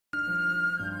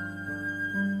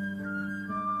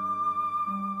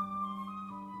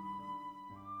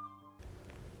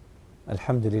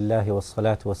الحمد لله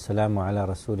والصلاة والسلام على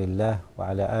رسول الله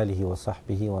وعلى آله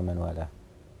وصحبه ومن والاه.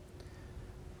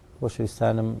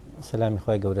 خۆشەویستانم سەلامی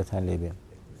خوای گەورەتان لێبێ.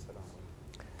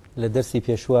 لە دەرسی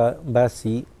پێشوە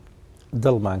باسی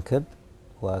دڵمان کرد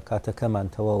و کاتەکەمان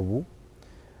تەواو بوو.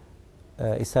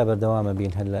 ئیسا بەردەوامە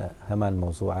بین هەر لە هەمان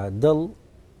مەوزوعە. دڵ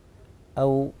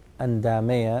ئەو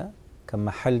ئەندامەیە کە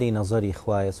مەحەلی نەزەری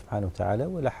خوایە سبحانه وتعالى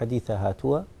و لە حەدیثە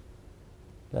هاتووە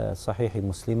لە صحیحی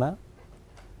مسلمە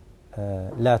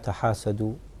لا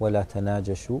تحاسدوا ولا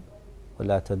تناجشوا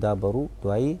ولا تدابروا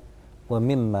دوایی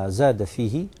ومما زاد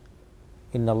فيه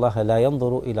إن الله لا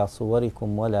ينظر إلى صوركم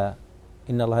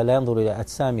إن الله لا ينظر إلى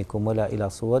أجسامكم ولا إلى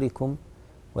صوركم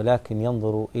ولكن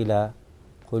ينظر إلى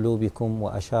قلوبكم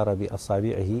وأشار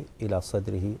بأصابعه إلى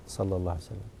صدره صلى الله عليه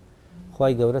وسلم.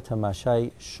 خوای گەورە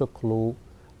تەماشای شکڵ و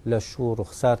لەشوو و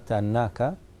ڕوخسارتان ناکە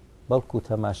بەڵکو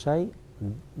تەماشای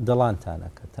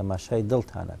دڵانتانەکە، تەماشای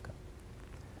دڵتانەکە.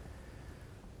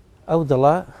 ئەو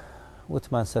دڵە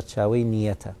وتمان سەرچاوەی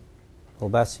نیەتە و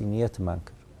باسی نیەتمان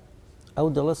کرد. ئەو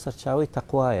دڵە سەرچاوەی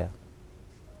تەقوایە،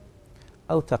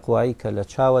 ئەو تەقوایی کە لە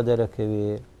چاوە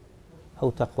دەرەکەوێ، ئەو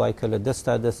تەقوایی کە لە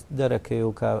دەستا دەست دەرەکەوێ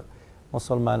و کە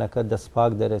مسلمانەکە دەست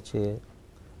پاک دەرەچێ،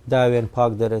 داوێن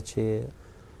پاک دەرەچێ،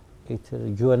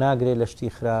 گوێ ناگرێت لە شتی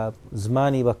خراپ،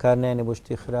 زمانی بەکار نێنێ بۆ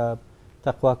شتی خراپ.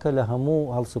 تەقواکە لە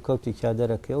هەموو هەڵس و کەوتی کا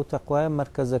دەرەکەی و تەقوایە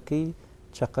مەرکەزەکەی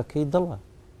چەقەکەی دڵە.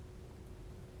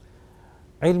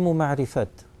 علم و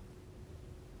معریفەت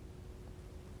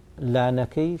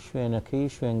لانەکەی شوێنەکەی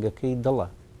شوێنگەکەی دڵە.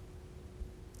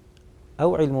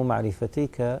 ئەو علم و معریفەتەی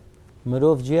کە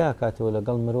مرۆڤ جیا کاتەوە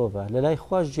لەگەڵ مرۆڤە، لە لای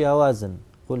خوش جیاوازن.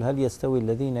 قل هل يستوي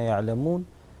الذين يعلمون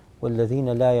والذين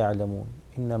لا يعلمون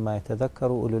إنما يتذكر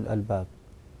أولو الألباب.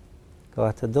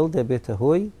 کەواتە دڵ دەبێتە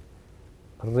هۆی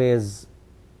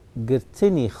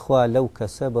ڕێزگرتنی خوا لەو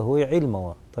کەسە بەهۆی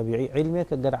علمەوە. طبیعی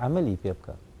علمێکە گەر عەمەلی پێ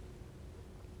بکە.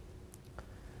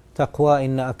 تەقوا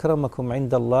إن أكرمكم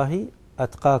عند الله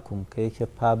أتقاكم کە یەکێ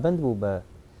پابند بوو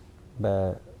بە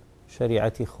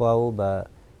شریعەتی خوا و بە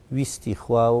ویستی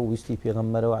خوا و ویستی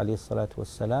پێغەمبەرەوە عليه الصلاة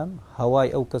والسلام، هەوای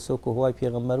ئەو کەسە کە هەوای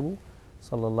پێغەمبەر بوو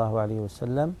صلى الله عليه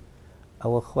وسلم،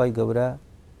 ئەوە خوای گەورە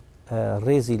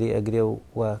ڕێزی لێ ئەگرێ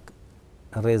و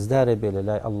ڕێزدارە بێ لە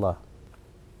لای ئەڵڵاه.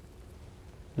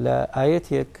 لە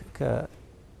ئاەتێک کە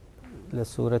لە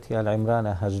سوورەتی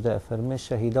ئالعیمرانە 18 فەرمێ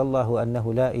شهد الله أنه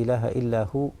لا إله إلا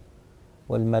هو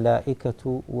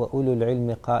والملائكة وأولو العلم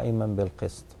قائما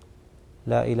بالقسط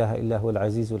لا إله إلا هو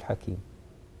العزيز الحكيم.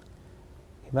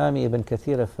 إمامي ابن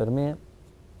كثير فرمي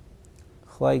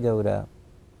خواي گەورە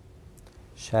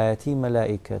شایەتی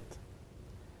مەلائیکەت،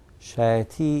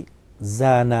 شایەتی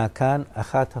زاناکان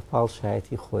ئەخاتە پاڵ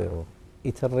شایەتی خۆیەوە.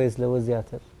 ئیتر ڕێز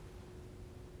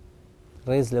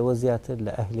لەوە زیاتر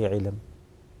لە ئەهلی علم.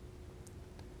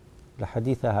 لە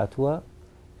حەدیثە هاتووە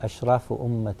ئەشراف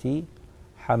ئومەتی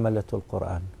حەمەلەة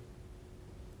القورآن،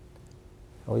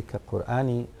 ئەوەی کە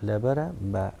قورئانی لەبەرە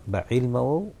بە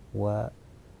عیلمەوە و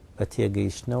بە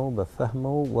تێگەیشتنەوە بە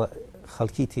فەهمەوە و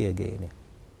خەڵکی تێگەیەنێ.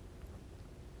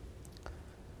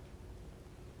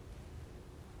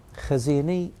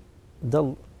 خەزێنەی دڵ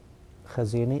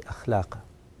خەزێنەی ئەخلاقە،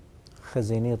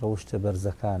 خەزێنەی ڕەوشتە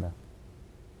بەرزەکانە.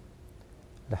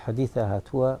 لە حەدیثە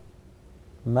هاتووە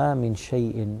ما من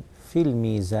شيء في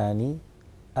الميزان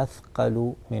أثقل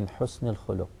من حسن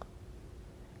الخلق.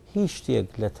 هیچ شتێک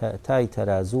لە تای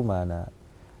تەرازومانە،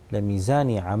 لە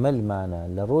میزانی عەمەلمانە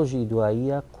لە ڕۆژی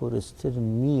دواییە قورستر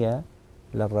نییە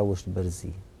لە ڕەوشت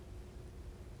بەرزی.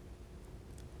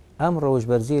 ئەم ڕەوشت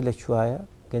بەرزیە لە کوایە؟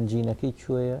 گەنجینەکەی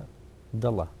کوێیە؟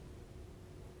 دڵە.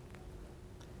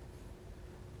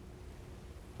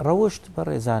 ڕەوشت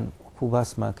بەڕێزان وەکوو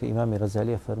باسمان کە ئیمامی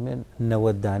غەزالیە فەرمێن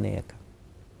 90 دانەیەکە.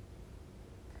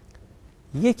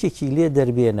 یەکێکی لێ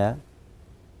دەربێنە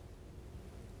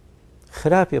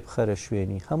خراپێ بخەرە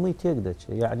شوێنی هەمووی تێک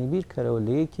دەچێت. یعنی بیرکەرەوە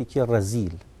لە یەکێکی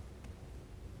ڕەزیل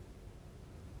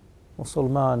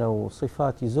موسڵمانە و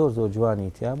صفاتی زۆر جوانی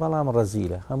تیا، بەڵام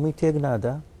ڕەزیلە، هەمووی تێک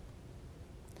نادا.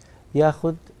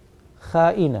 یاخود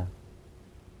خائینە،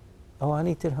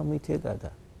 ئەوانەی تر هەمووی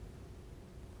تێگادا.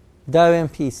 داوێن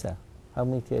پیسە،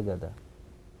 هەمووی تێگەدا.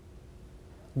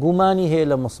 گومانی هەیە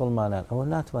لە مسلمانان، ئەوە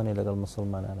ناتوانێت لەگەڵ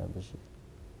مسلمانانە بژێت.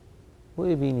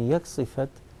 بۆیە بینی یەک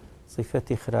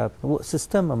صفەتی خراپ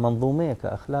سیستەمە منظومەیەکە،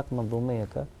 ئەخلاق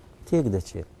منظومەیەکە تێک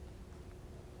دەچێت.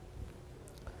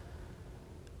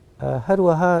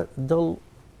 هەروەها دڵ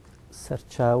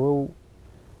سەرچاوە و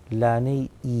لانەی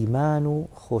ئیمان و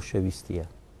خۆشەویستیە.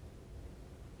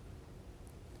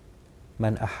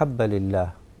 من أحب لله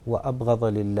وأبغض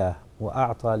لله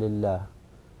وأعطى لله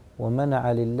ومنع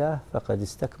لله فقد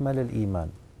استكمل الإيمان.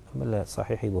 من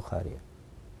صحيح بخاري.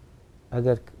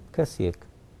 ئەگەر کەسێک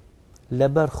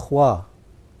لەبەر خوا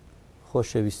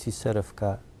خۆشەویستی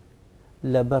سەرفکە،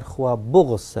 لەبەر خوا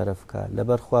بغض سەرفکە،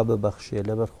 لەبەر خوا ببەخشێ،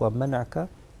 لەبەر خوا مەنعکە،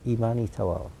 ئیمانی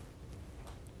تەواوە.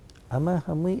 ئەمە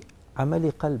هەمووی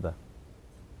عەمەلی قەلبە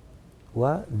و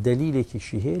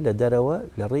دەلیلێکیشی هەیە لە دەرەوە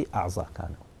لە ڕێی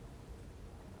ئەعزاکانەوە.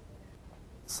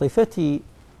 صفەتی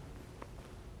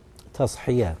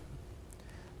تەصحیە،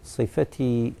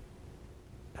 صفەتی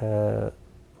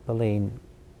بڵێن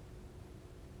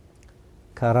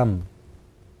کەڕەم،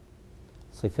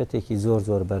 صفەتێکی زۆر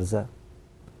زۆر بەرزە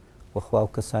وەخوا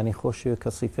و کەسانی خۆشیوە کە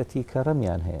صفەتی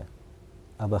کەڕەمیان هەیە،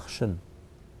 ئەبەخشن.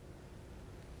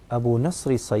 ئەبوو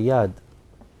نەسری سەیاد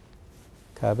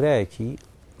کابرایەکی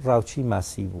ڕاوچی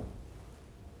ماسی بوو،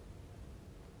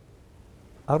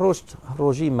 ئەڕۆشت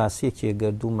ڕۆژی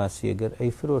ماسیەکێگەر دوو ماسیەگەر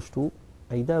ئەی فرۆشت و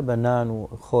ئەیدا بە نان و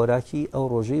خۆراکی ئەو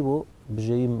ڕۆژەی بۆ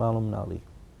بژێوی ماڵ و مناڵی،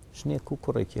 ژنێک و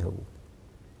کوڕێکی هەبوو.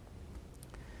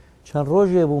 چەند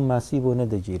ڕۆژێ بوو ماسی بۆ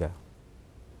نەدەگیرە.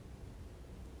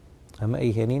 ئەمە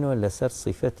ئەیهێنینەوە لەسەر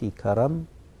صفەتی کەڕەم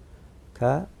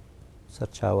کە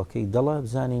سەرچاوەکەی دڵە،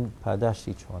 بزانین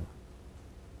پاداشتی چۆنە،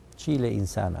 چی لە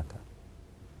ئینسانەکە.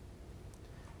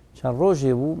 چەند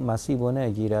ڕۆژێ بوو ماسی بۆ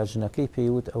نەگیرا، ژنەکەی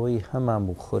پێیوت ئەوەی هەمان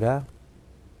بوو خورا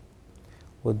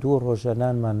و دوو ڕۆژە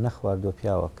نانمان نەخواردوە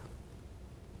پیاوەکە،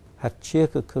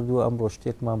 هەرچیەکە کردووە ئەم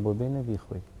ڕۆژتێکمان بۆ بێنە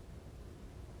بیخۆی.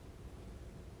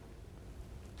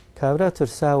 کابرا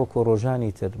ترساوەکو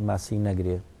ڕۆژانی تر ماسی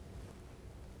نەگرێ،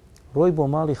 ڕۆی بۆ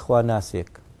ماڵی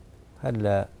خواناسێک، هەر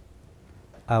لە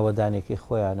ئاوەدانێکی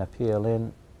خۆیانە پێڵێن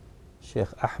شێخ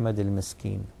ئەحمەد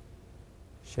المسکین،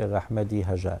 شێخ ئەحمەدی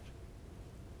هەژار.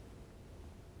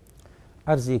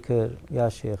 عەرزی کرد یا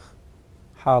شێخ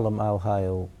حاڵم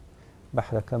ئاوهایە و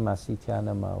بەحرەکە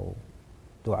ماسیتیانەما و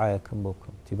دوعایەکەم بۆ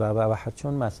بکەم. تی بابا بەحر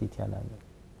چۆن ماسیتیانانێ؟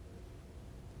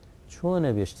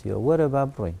 چۆنە بێشتیەوە؟ وەرە با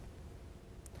بڕۆین.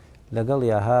 لەگەڵ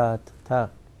یا هات تا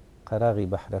قەراغی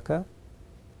بەحرەکە،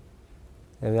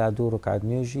 ئەویا دوو ڕکعەت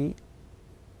نوێژی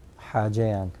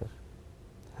حاجەیان کرد،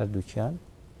 هەردووکیان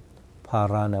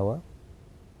پاڕانەوە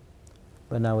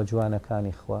بە ناوە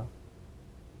جوانەکانی خوا.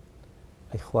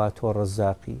 ئەی خوا تۆ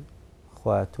ڕەزاقی،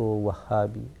 خوا تۆ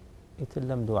وەهابی. ئیتر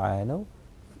لەم دوعایانە و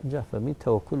جا فەرمی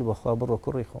تەوەکل بەخوا بڕۆ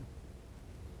کوڕی خۆم.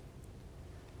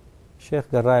 شێخ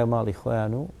گەڕایە ماڵی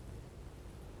خۆیان و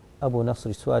ئەبوو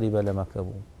نەسری سواری بەلەمەکە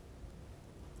بوو.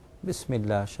 بسم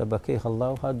الله شەبەکەی هەڵدا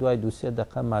و هات دوای دووسێ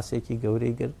دەقە ماسێکی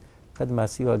گەورەی گرت، قەت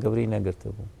ماسی وا گەورەی نەگرتە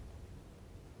بوو.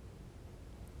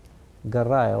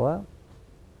 گەڕایەوە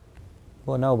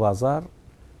بۆ ناو بازار،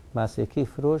 ماسێکەی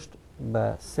فرۆشت بە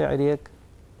سعرێک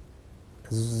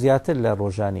زیاتر لە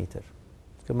ڕۆژانی تر،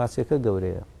 کە ماسێکە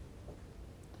گەورەیە.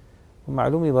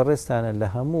 معلومی بەڕێستانە لە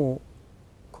هەموو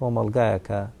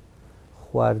کۆمەڵگایەکە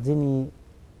خواردنی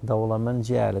دەوڵەمەند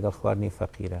جیا لەگەڵ خواردنی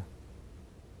فەقیرە.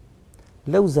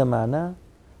 لەو زەمانە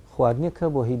خواردنێکە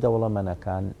بۆ هی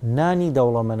دەوڵەمەنەکان، نانی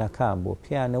دەوڵەمەنەکان بۆ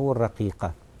پیانەوە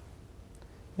ڕەقیقە،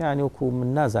 یعنی وەکو من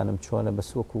نازانم چۆنە بەس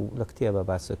وەکو لە کتێبە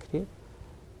باسەکرێ،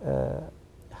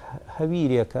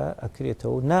 هەویرێکە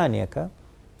ئەکرێتەوە نانێکە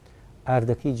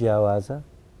ئاردەکەی جیاوازە،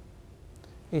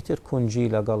 ئیتر کونجی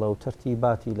لەگەڵە و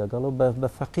تەرتیباتی لەگەڵە و بە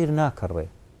فەقیر ناکەڕێ،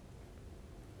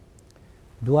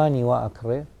 دوانی وا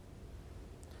ئەکڕێ،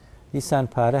 دیسان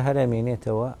پارە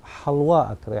هەرەمێنێتەوە حەڵوا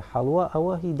ئەکڕێ. حەڵوا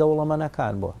ئەوە هی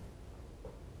دەوڵەمەنەکان بووە،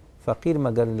 فەقیر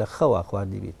مەگەر لە خەوا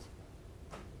خواردی بێت.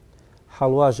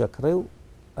 حەڵواژ ئەکڕێ و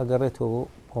ئەگەڕێتەوە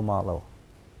بۆ ماڵەوە.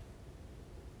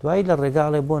 دوایی لە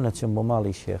ڕێگاڵێ بۆ نەچم بۆ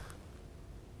ماڵی شێخ،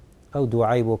 ئەو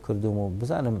دوعای بۆ کردوم و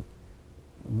بزانم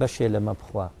بەشێ لەمە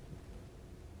بخوا.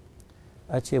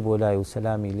 ئەچێ بۆ لای و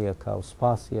سەلامی لێکا و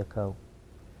سپاسیەکە و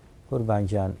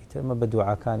قوربانجان ئیترمە بە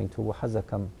دوعاکانی تو بۆ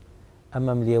حەزەکەم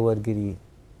ئەمەم لێ وەرگری،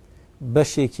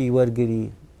 بەشێکی وەرگری.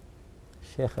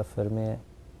 شێخە فەرمێ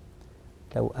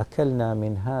لەو ئەکەلنا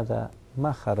من هذا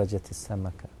ما خەرەجەت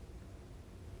السەمەکە،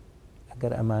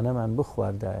 ئەگەر ئەمانەمان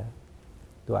بخواردایە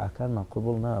دوعاکانمان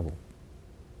قبوڵ نابوو.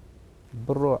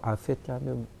 بڕۆ عافێتان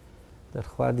بێ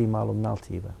دەرخواردی ماڵ و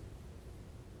مناڵتی بە.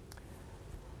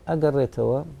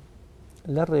 ئەگەڕێتەوە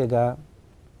لە ڕێگا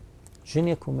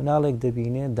ژنێک و مناڵێک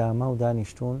دەبینێ داما و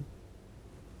دانیشتون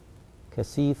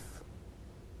کەسیف،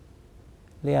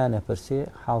 لێیانە پرسێ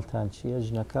حاڵتان چییە؟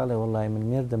 ژنەکاڵێ وەڵای من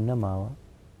مێردم نەماوە،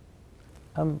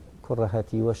 ئەم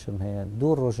کوڕەهەتی وەشم هەیە،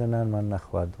 دوو ڕۆژە نانمان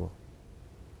نەخواردووە.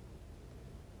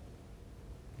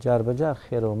 جار بەجار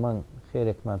خێرەوە مەنگ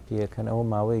خێرێکمان پێیەکەن، ئەوە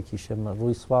ماوەیەکی شەمە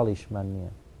ڕووی سواڵیشمان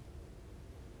نییە.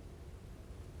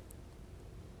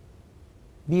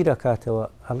 بیرەکاتەوە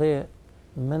ئەڵێ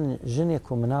من ژنێک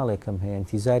و مناڵێکم هەیە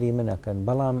ئینتیزاری منەکەن،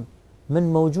 بەڵام من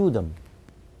مەوجودم،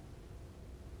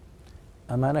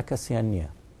 ئەمانە کەسیان نییە.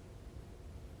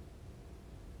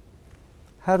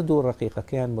 هەردوو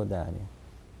ڕقیقەکەیان بۆ دانێ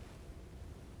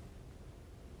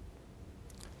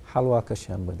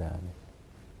حەڵواکەشیان بەدانێ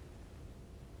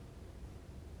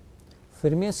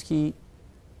فرمێسکی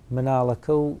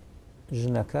مناڵەکە و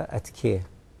ژنەکە ئەتکێ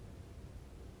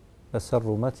بەسەر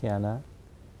ڕوومەتیانە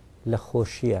لە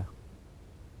خۆشیە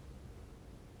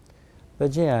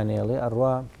بەجێیانێڵێ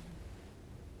ئەڕوا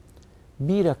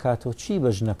بیرە کاتۆ چی بە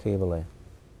ژنەکەی بڵێ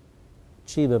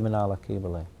چی بە مناڵەکەی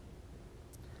بڵێ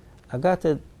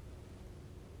ئەگاتە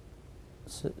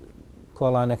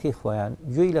کۆڵانەکەی خۆیان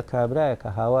گوێی لە کابرایەکە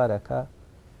هاوارەکە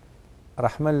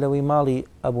ڕەحمەت لەوەی ماڵی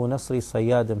ئەبوو نەسری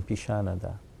سەیادم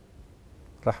پیشانەدا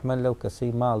ڕەحمەت لەو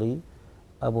کەسەی ماڵی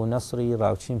ئەبوو نەسری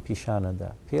ڕاوچین پیشانەدا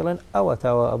پێڵێن ئەوە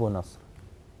تاوە ئەبوو نەسر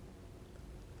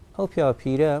ئەو پیاوە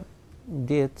پیرە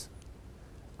دێت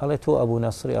ئەڵێ تۆ ئەبوو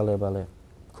نەسری ئەڵێ بەڵێ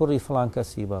کوڕی فڵان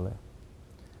کەسی بەڵێ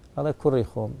ئەڵێ کوڕی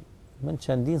خۆم من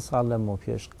چەندین ساڵ لەمەوە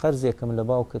پێش قەرزێکم لە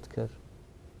باوکت کرد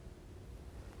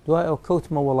دوای ئەو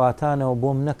کەوتمە وڵاتانەوە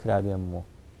بۆم نەکرابێمەوە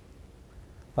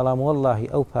بەڵام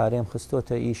وەڵڵاهی ئەو پارێم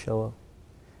خستۆتە ئیشەوە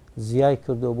زیای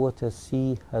کردو بۆتە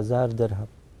 30,000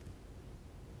 دەرهەم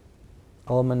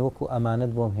ئەوە من وەکو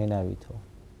ئەمانەت بۆم هێناویتەوە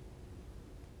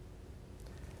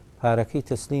پارەکەی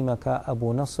تەسلیمەکە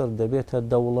ئەبوو نەسر دەبێتە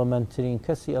دەوڵەمەندترین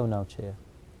کەسی ئەو ناوچەیە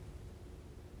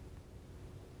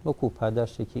وەکو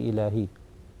پاداشتێکی ئیلاهی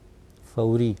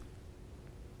فەوری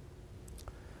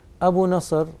ئەبوو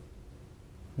نەسر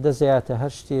دەزیاتە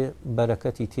هەر شتێ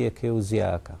بەرەکەتی تێکێ و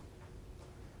زیاکە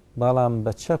بەڵام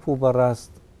بە چەپ و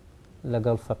بەڕاست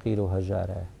لەگەڵ فەقیر و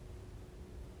هەژارایە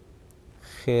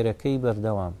خێرەکەی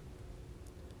بەردەوام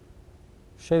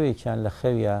شەوێکیان لە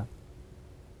خەویە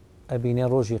ئەبینێ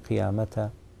ڕۆژی قیامەتە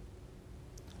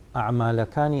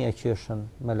ئەعمالەکانی ئەکێشن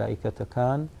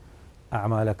مەلائیکەتەکان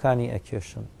ئەعمالەکانی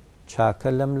ئەکێشن چاکە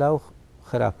لەم لاو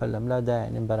خراپە لەم لا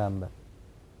دایانن بەرامبەر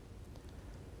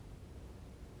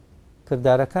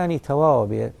کردارەکانی تەواوە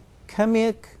بێ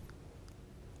کەمێک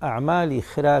ئەعمالی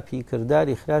خراپی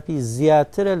کردداری خراپی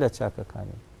زیاترە لە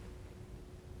چاکەکانی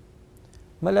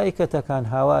مەلائیکەتەکان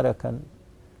هاوارەکەن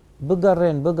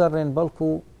بگەڕێن بەڵکو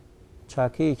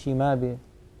چاکەیەکی مابێ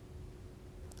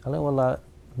ئەڵێ وەڵا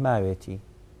ماوێتی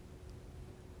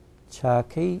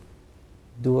چاکەی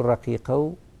دوو ڕەقیقە و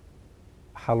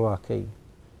حەڵواکەی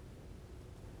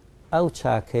ئەو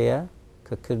چاکەیە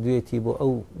کە کردوێتی بۆ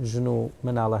ئەو ژن و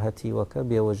مناڵە هەتیوەکە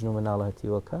بێوە ژن و مناڵە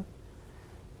هەتیوەکە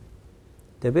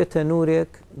دەبێتە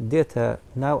نورێک دێتە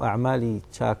ناو ئەعمالی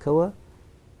چاکەوە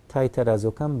تای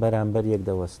تەرازۆکەم بەرامبەر یەک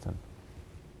دەوەستن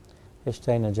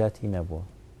هێشتای نەجاتی نەبووە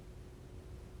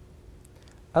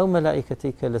ئەو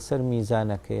مەلائیکەتەی کە لەسەر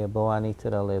میزانەکەیە بەوانەی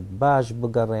ترەڵێ باش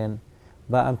بگەڕێن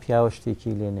با ئەم پیاوە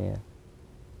شتێکی لێنەیە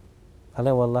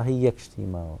ئەڵێ وەڵڵاهی یەک شتی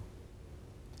ماوە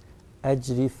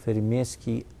ئەجری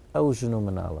فرمێسکی ئەو ژن و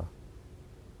مناڵە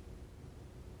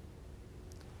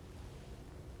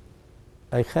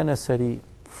ئەیخەنە سەری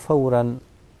فەورەن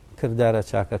کردارە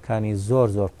چاکەکانی زۆر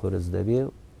قورس دەبێ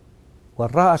و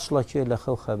ڕائەچڵەکێ لە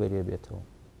خەو خەبەرێ بێتەوە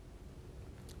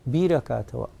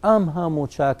بیرەکاتەوە ئەم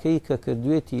هەموو چاکەی کە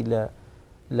کردوێتی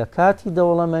لە کاتی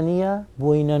دەوڵەمەنیە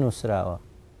بۆی نەنووسراوە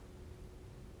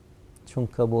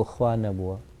چونکە بۆ خوا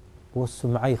نەبووە بۆ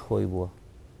سومعەی خۆی بووە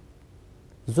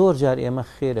زۆر جار ئێمە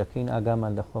خێرەکەین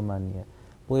ئاگامان لە خۆمان نییە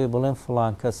بۆیە بڵێن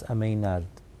فڵان کەس ئەمەی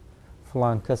نارد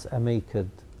فڵان کەس ئەمەی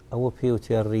کرد ئەوە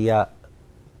پێوتێ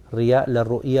ڕیا لە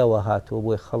ڕوئیەوە هاتووە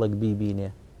بۆی خەڵک بیبینێ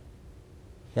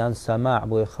یان سەماع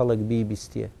بۆی خەڵک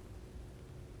بیبیستێ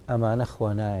ئەمانە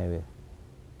خوا نایەوێ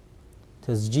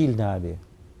تەسجیل نابێ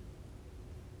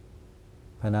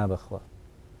پەنا بەخوا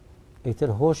ئیتر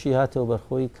هۆشی هاتەوە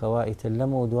بەرخۆی کەوا ئیتر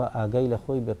لەمەوە دووە ئاگای لە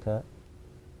خۆی بکە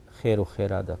خێر و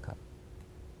خێرا دەکات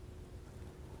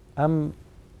ئەم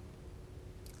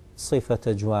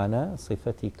صیفەتە جوانە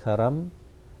صیفەتی کەڕەم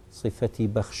صیفەتی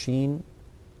بەخشین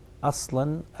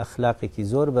ئەسڵەن ئەخلاقێکی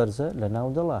زۆر بەرزە لە ناو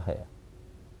دڵا هەیە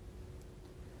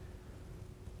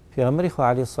پێغەمبەری خوا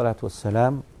عەلەیهی سەڵات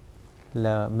وەسەلام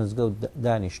لە مزگەوت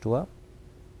دانیشتووە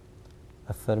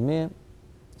ئەفەرمێ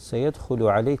سيدخل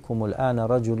عليكم الآن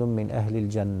رجل من أهل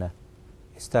الجنة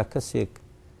ئێستا کەسێک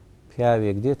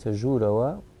پیاوێک دێتە ژوورەوە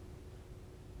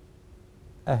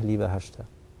ئەهلی بەهەشتە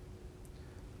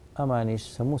ئەمانیش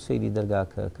هەموو سەیری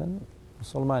دەرگاکەکەن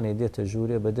مسلمانێ دێتە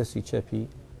ژوورێ بە دەستی چەپی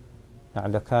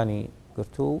نعلەکانی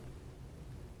گرتو و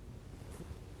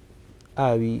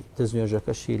ئاوی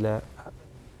دەستنوێژەکەشی لە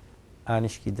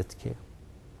ئانیشکی دەتکێ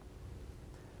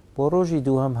بۆ ڕۆژی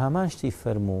دووهەم هەمان شتی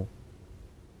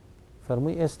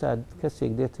فەرمووی ئێستا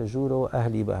کەسێک دێتە ژوورەوە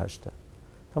ئەهلی بەهەشتە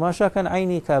تەماشاکەن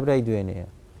عینی کابرای دوێنەیە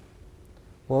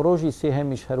بۆ ڕۆژی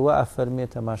سێهەمیش هەروە ئەفەرمێ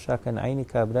تەماشاکەن عینی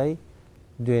کابرای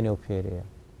دوێنێ و پێرەیە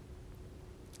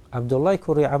عەبدوڵڵای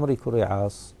کوڕی عەمری کوڕی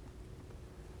عاس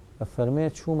ئەفەرمێ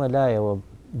چوومە لایەوە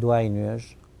دوای نوێژ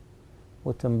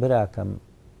وتم براکەم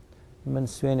من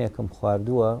سوێنێکم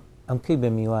خواردووە ئەمکەی بە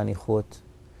میوانی خۆت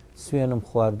سوێنم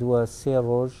خواردووە 3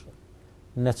 ڕۆژ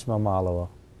نەچمە ماڵەوە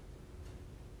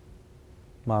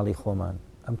ماڵی خۆمان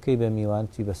ئەمکەی بە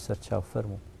میوانتی بەسەر چاو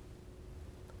فەرموو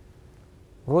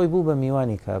ڕۆی بوو بە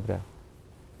میوانی کابرا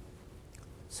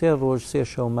 3 ڕۆژ 3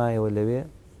 شەو مایەوە لەوێ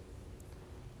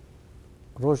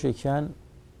ڕۆژێکیان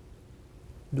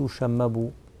دووشەممە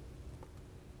بوو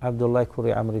عەبدوڵڵای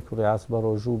کوڕی عەمری کوڕی عاس بە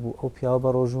ڕۆژوو بوو ئەو پیاوە بە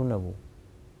ڕۆژوو نەبوو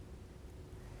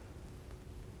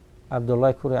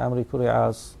عەبدوڵڵای کوڕی عەمری کوڕی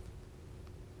عاس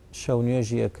شەو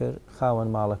نوێژی ئەکرد خاوەن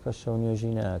ماڵەکە شەو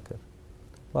نوێژی نەئەکرد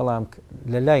بەڵام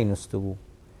لە لای نووست بوو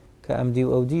کە ئەم دی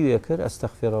و ئەو دیوێ کرد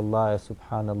ئەستەغفر الله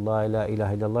سبحان الله لا إله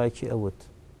إلا الله کی ئەوت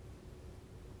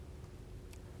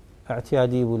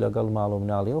ئەعتیادی بوو لەگەڵ ماڵ و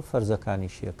مناڵی و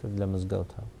فەرزەکانیشیە کرد لە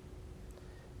مزگەوتە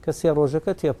کە 3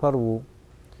 ڕۆژەکە تێپەڕ بوو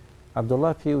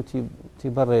عەبدوڵڵا پێی وتی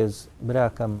بەڕێز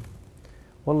براکەم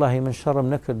وەڵڵاهی من شەڕم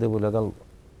نەکردبوو لەگەڵ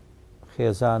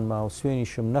خێزانما و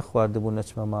سوێنیشم نەخواردبوو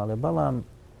نەچمە ماڵێ بەڵام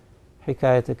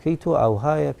حکایەتەکەی تۆ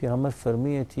ئەوهایە پێغەمبەر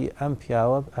فەرموویەتی ئەم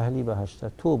پیاوە ئەهلی بەهەشتە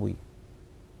تۆ بووی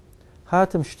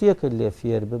هاتم شتێکت لێ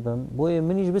فێر ببم بۆیە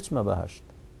منیش بچمە بەهەشت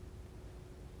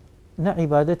نە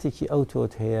عیبادەتێکی ئەو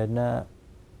تۆت هەیە نە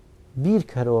بیر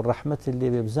کەرەوە ڕەحمەتت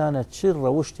لێبێ بزانە چ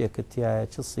ڕەوشتێکت تایە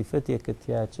چ سیفەتێکت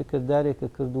تایە چ کردارێکە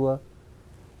کردووە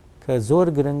کە زۆر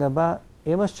گرنگە با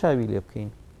ئێمەش چاوی لێ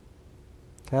بکەین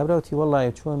کابراوتی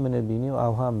وەڵڵایە چۆن منە بینی و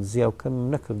ئاوهام زیاوکەمم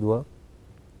نەکردووە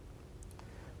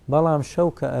بەڵام شەو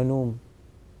کە ئەنووم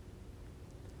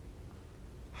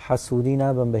حەسوودی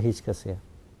نابم بە هیچ کەسێ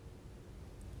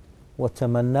و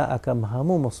تەمەنا ئەکەم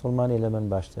هەموو مسلمانی لە من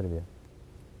باشتر بێ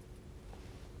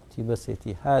تی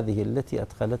بەسێتی هذه التي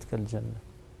أدخلتك الجنة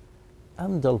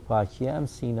ئەم دڵپاکیە ئەم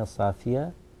سینە سافیە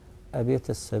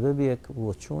ئەبێتە سەبەبێک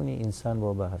بۆ چوونی ئینسان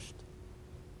بۆ بەهەشت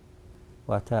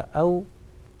واتە ئەو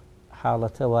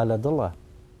حاڵەتە وا لە دڵە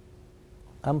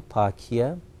ئەم پاکیە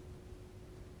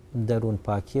دەروون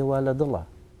پاکیە وا لە دڵە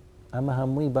ئەمە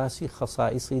هەمووی باسی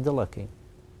خەسائیسی دڵەکەین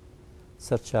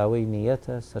سەرچاوەی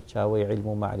نیەتە سەرچاوەی عیلم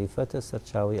و معریفەتە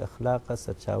سەرچاوەی ئەخلاقە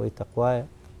سەرچاوەی تەقوایە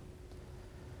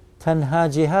تەنها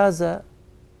جیهازە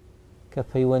کە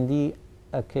پەیوەندی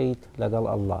ئەکەیت لەگەڵ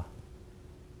ئەڵڵا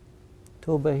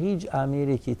تۆ بە هیچ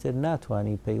ئامێرێکی تر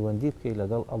ناتوانی پەیوەندی بکەیت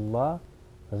لەگەڵ ئەڵڵا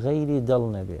غەیری دڵ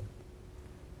نەبێ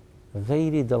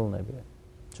غەیری دڵ نەبێ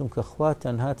چونکە خوا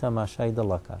تەنها تەماشای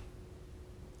دڵەکە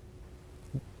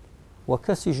و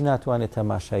کەسیش ناتوانێت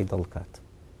تەماشای دڵ کات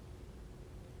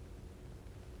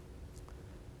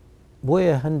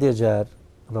بۆیە هەندێک جار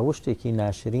ڕەوشتێکی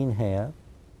ناشرین هەیە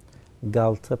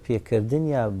گاڵتە پێکردن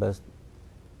یا بە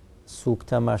سووک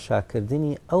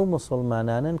تەماشاکردنی ئەو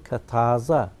مسلمانانن کە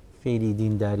تازە فێری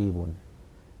دینداری بوون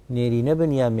نێری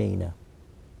نەبن یا مینە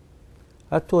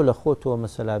هەر تۆ لە خۆتەوە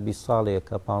مەسەلا 20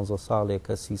 ساڵێکە 15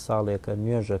 ساڵێکە 30 ساڵێکە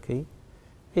نوێژەکەی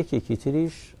یەکێکی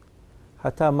تریش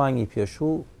هەتا مانگی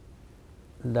پێشوو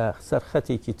لە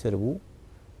سەرخەتێکی تر بوو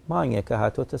مانگێکە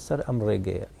هاتۆتە سەر ئەم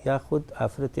ڕێگەیە یاخود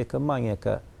ئافرەتێکە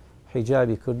مانگێکە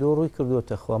حیجابی کردو ڕووی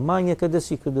کردوتە خۆ مانگێکە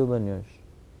دەستی کردو بە نوێژ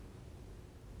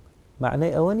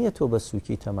معنەی ئەوە نییە تۆ بە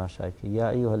سووکی تەماشاکە یا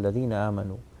ئەیها الذین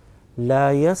آمنوا لا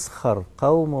يسخر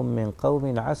قوم من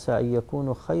قوم عسى أن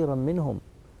يكونوا خيرا منهم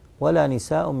ولا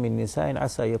نساء من نساء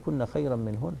عسى يكون خيرا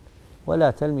منهن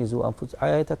ولا تلمزوا أنفسكم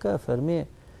آياتك فەرمێ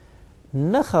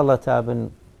نەخەڵەتا بن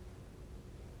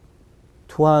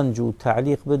توانج و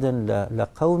تعلیق بدن لە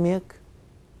قەومێک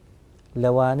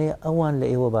لەوانەیە ئەوان لە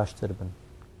ئێوە باشتر بن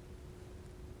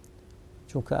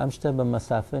چونکە ئەم شتە بە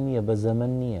مەسافە نییە بە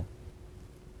زەمن نییە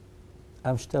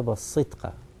ئەم شتە بە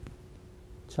سیدقە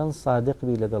چەند سادق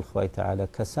بی لەگەڵ خوای تەعالە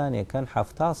کەسانێکن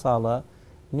 70 ساڵە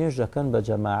نوێژ دەکەن بە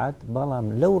جەماعەت بەڵام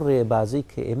لەو ڕێبازی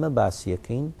کە ئێمە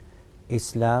باسیەکەین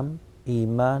ئیسلام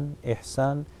ئیمان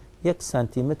ئیحسان 1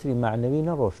 سانتیمتری معنەوی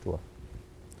نەڕۆشتووە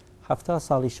 70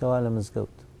 ساڵی شەوا لە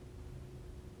مزگەوت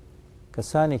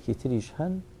کەسانێکی تریش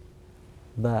هەن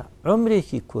بە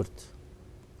عمرێکی کورت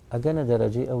ئەگەنە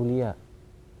دەرەجەی ئەولیا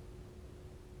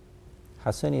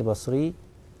حەسەنی بەسری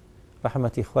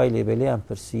ڕەحمەتی خوای لێبێ لێیان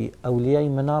پرسی ئەولیای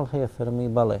مناڵ هەیە فەرمی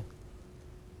بەڵێ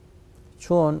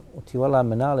چۆن وتی وەڵا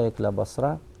مناڵێک لە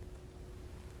بەسرا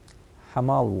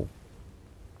حەماڵ بوو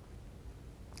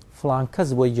فڵان کەس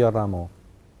بۆی گێڕامەوە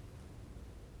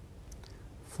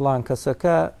فڵان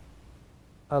کەسەکە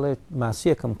ئەڵێ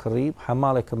ماسیەکەم کڕی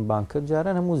حەماڵێکم بان کرد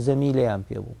جاران هەموو زەمیلەیان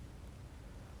پێ بوو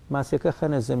ماسیەکە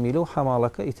خەنە زەمیلە و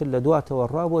حەماڵەکە ئیتر لە دواتەوە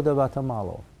ڕا بۆ دەباتە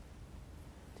ماڵەوە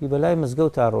تی بەلای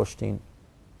مزگەوت تا ڕۆشتین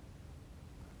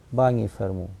بانگی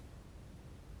فەرموو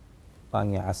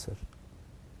بانگی عەسر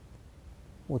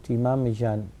وتی مامی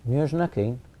جان نوێژ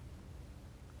نەکەین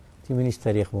تی منیش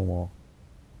تەریخ بوومەوە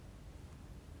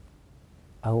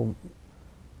ئەو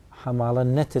حەماڵە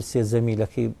نەترسێ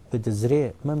زەمیلەکەی بدزرێ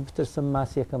من بترسم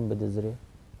ماسیەکەم بدزرێ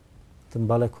تم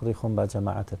بەڵێ کوڕی خۆم با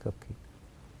جەماعەتەکە بکەین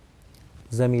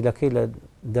زەمیلەکەی لە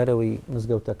دەرەوەی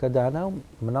مزگەوتەکە دانا و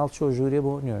مناڵ چۆ ژوورێ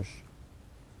بۆ نوێژ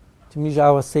تمیش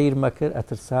ئاوە سەیر مەکرد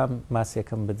ئەترسام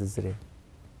ماسیەکەم بدزرێ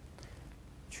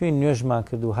چوین نوێژمان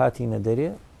کرد و هاتینە دەرێ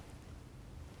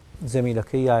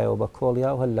زەمیلەکەی یایەوە بە کۆڵیا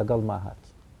و هەل لەگەڵ ما هات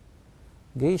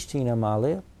گەیشتینە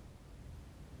ماڵێ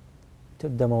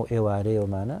تر دەمە و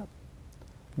ئێوارەیەومانە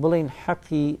بڵین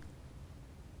حەقی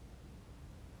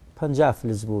 50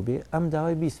 فلس بوو بێ ئەم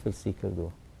داوای 20 فلسی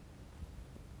کردووە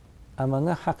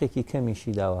ئەمەngە حەقێکی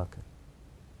کەمیشی داوا کرد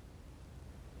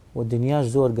و دنیاش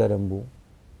زۆر گەرم بوو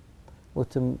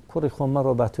وتم کوڕی خۆم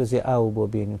مەڕۆ با تۆزێ ئاو بۆ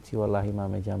بێنوتی وەڵاهی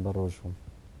مامەجان بە ڕۆژ بووم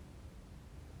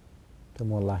تم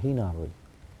وەڵاهی ناڕۆی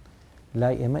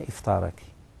لای ئێمە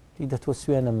ئیفتارەکەی تی دەتۆ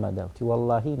سوێنم مەداوتی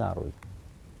وەڵاهی ناڕۆی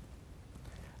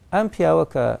ئەم پیاوە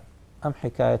کە ئەم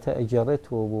حکایەتە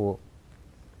ئەجێڕێتەوە بۆ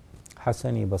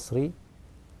حەسەنی بەسری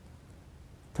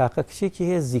تاقە کچێکی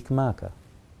هەیە زیکماکە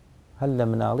هەل لە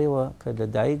مناڵیەوە کە لە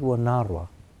دایک بۆ ناڕوە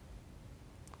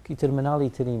کیتر مناڵی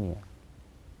تری نییە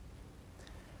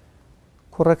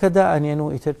کوڕەکە دائەنێن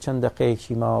و ئیتر چەند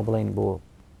دەقەیەکی ماوە بڵین بۆ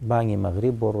بانگی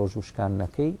مەغریب بۆ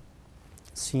ڕۆژوشکانەکەی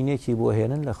سینێکی بۆ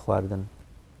هێنن لە خواردن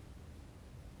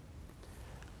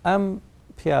ئەم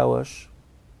پیاوەش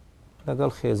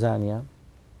لەگەڵ خێزانیە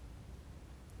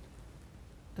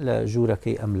لە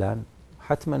ژوورەکەی ئەملان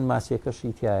حتمما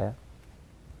ماسیەکەشی تایە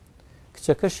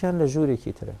کچەکەشیان لە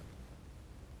ژوورێکی ترە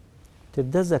تر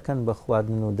دەزەکەن بە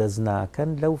خواردن و دەزناکەن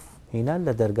لەو هینان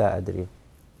لە دەرگا ئەدرێ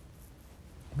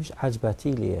مش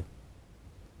عەجبەتی لێیە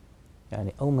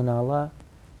یعنی ئەو مناڵە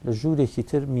لە ژوورێکی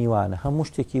تر میوانە هەموو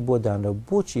شتێکی بۆ دانرە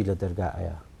بۆچی لە دەرگا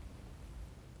ئەیە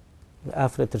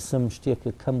ئافرەترسم شتێک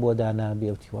کەم بۆ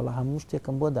دانابێوتی وەڵا هەموو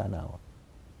شتێکم بۆ داناوە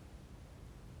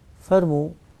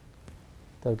فەرموو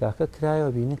دەرگاکە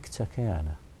کرایەوە بینی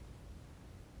کچەکەیانە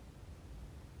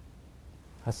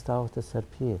هەستاوەتە سەر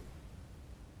پێ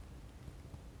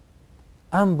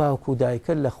ئەم باوکو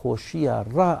دایکە لە خۆشیە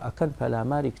ڕا ئەکەن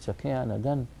پەلاماری کچەکەیانە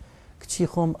دەن کچی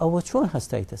خۆم ئەوە چۆن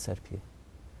هەستایتە سەر پێ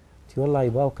تی وەڵای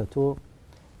باوکە تۆ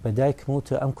بە دایکم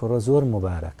وتە ئەم کوڕە زۆر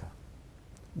مبارەکە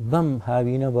بەم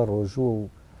هاوینە بە ڕۆژوو و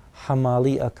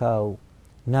حەماڵی ئەکا و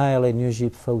نایەڵێ نوێژی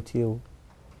بفەوتێ و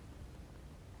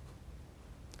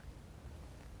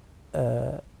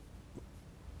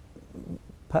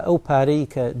ئەو پارەی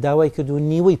کە داوای کردو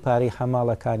نیوەی پارەی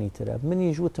حەماڵەکانی ترە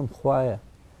منیش وتم خوایە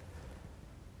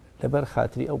لەبەر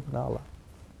خاتری ئەو مناڵە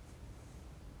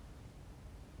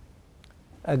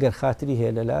ئەگەر خاتری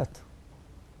هەیە لەلات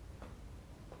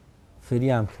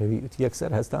فریام کەوی وتی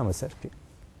یەکسەر هەستامە سەر پێ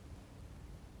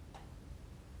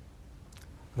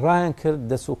ڕایان کرد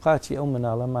دەسوقاچی ئەو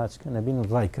مناڵە ماچکە نەبین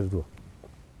ڕای کردووە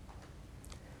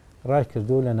ڕای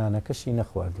کردو لە نانەکەشی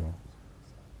نەخواردووە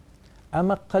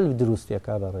ئەمە قەلب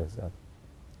دروستێکا بە ڕێزان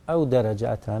ئەو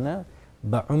دەرەجاتانە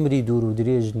بە عمری دوور و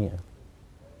درێژ نییە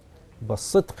بە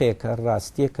صدقێکە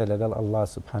ڕاستیەکە لەگەڵ ئەڵڵا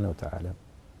سوبحانە و تەعالە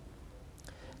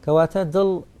کەواتە دڵ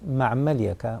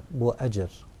مەعمەلێکە بۆ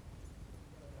ئەجر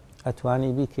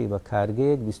ئەتوانی بیکەی بە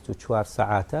کارگەیەک 24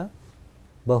 سەعاتە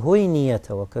بەهۆی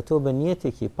نیەتەوە کە تۆ بە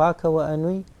نیەتێکی پاکەوە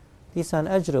ئەنووی دیسان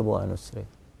ئەجرە بۆ ئەنووسرێ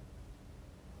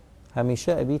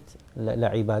هەمیشە ئەبیت لە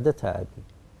عیبادەتە ئەبی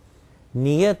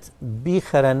نیەت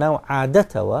بیخەرە ناو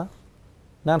عادەتەوە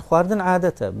نان خواردن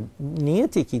عادەتە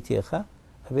نیەتێکی تێخە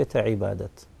ئەبێتە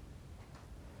عیبادەت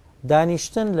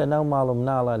دانیشتن لە ناو ماڵ و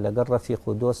مناڵە لەگەڵ ڕەفیق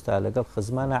و دۆستە لەگەڵ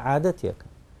خزمانە عادەتێکە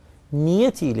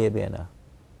نیەتی لێبێنە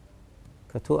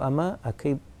کە تۆ ئەمە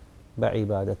ئەکەی بە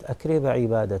عیبادەت ئەکرێ بە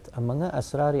عیبادەت ئەمەngە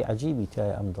ئەسراری عەجیبی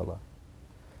تایە ئەم دڵە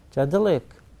جا دڵێک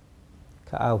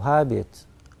کە ئاوها بێت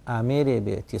ئامێرێ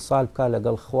بێت ئیتیصال بکا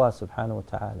لەگەڵ خوا سوبحانە و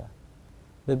تەعالە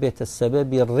ببێتە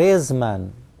سەبەبی ڕێزمان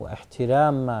و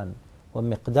احتراممان و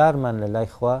مقدارمان لە لای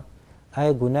خوا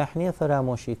ئایا گوناح نییە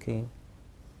فەرامۆشیکەین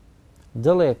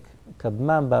دڵێک کە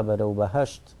بمان با بەرەو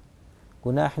بەهەشت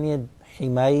گوناح نییە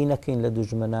حیمایی نەکەین لە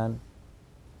دوژمنان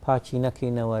پاکی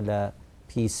نەکەینەوە لە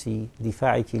پیسی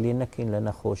دیفاعێکی لێ نەکەین لە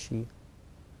نەخۆشی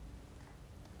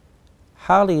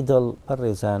حاڵی دڵ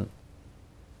بەڕێزان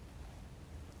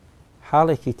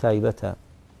حاڵێکی تایبەتە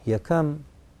یەکەم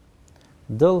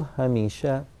دڵ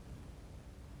هەمیشە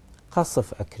قەسف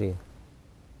ئەکرێ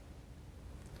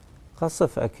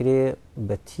قەسف ئەکرێ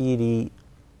بە تیری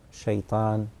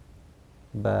شەیطان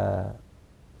بە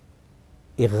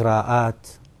ئیغراءات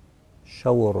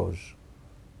شەو و ڕۆژ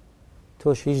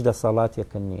تۆش هیچ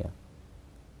دەسەڵاتێکن نییە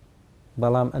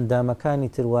بەڵام ئەندامەکانی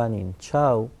تروانین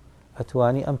چاو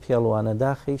ئەتوانی ئەم پێڵوانە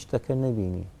داخی شتەکە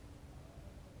نەبینی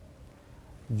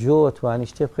جۆ توانی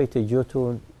شتێ بخەیتە جۆ تۆ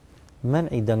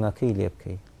منعی دەنگەکەی لێ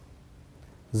بکەی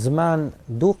زمان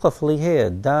دوو قەفڵی هەیە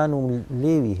دان و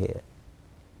لێوی هەیە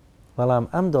بەڵام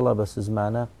ئەم دڵە بەس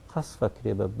زمانە قەسفە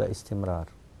کرێ بە ئیستیمرار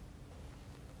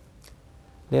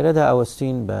لێرەدا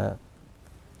ئەوەستین بە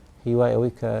هیوای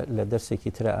ئەوەی کە لە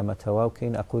دەرسێکی ترە ئەمە تەواو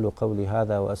بکەین أقول قولي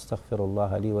هذا وأستغفر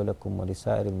الله لي ولكم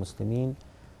ولسائر المسلمين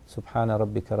سبحان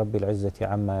ربك رب العزة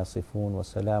عما يصفون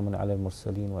وسلام على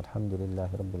المرسلين والحمد لله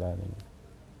رب العالمين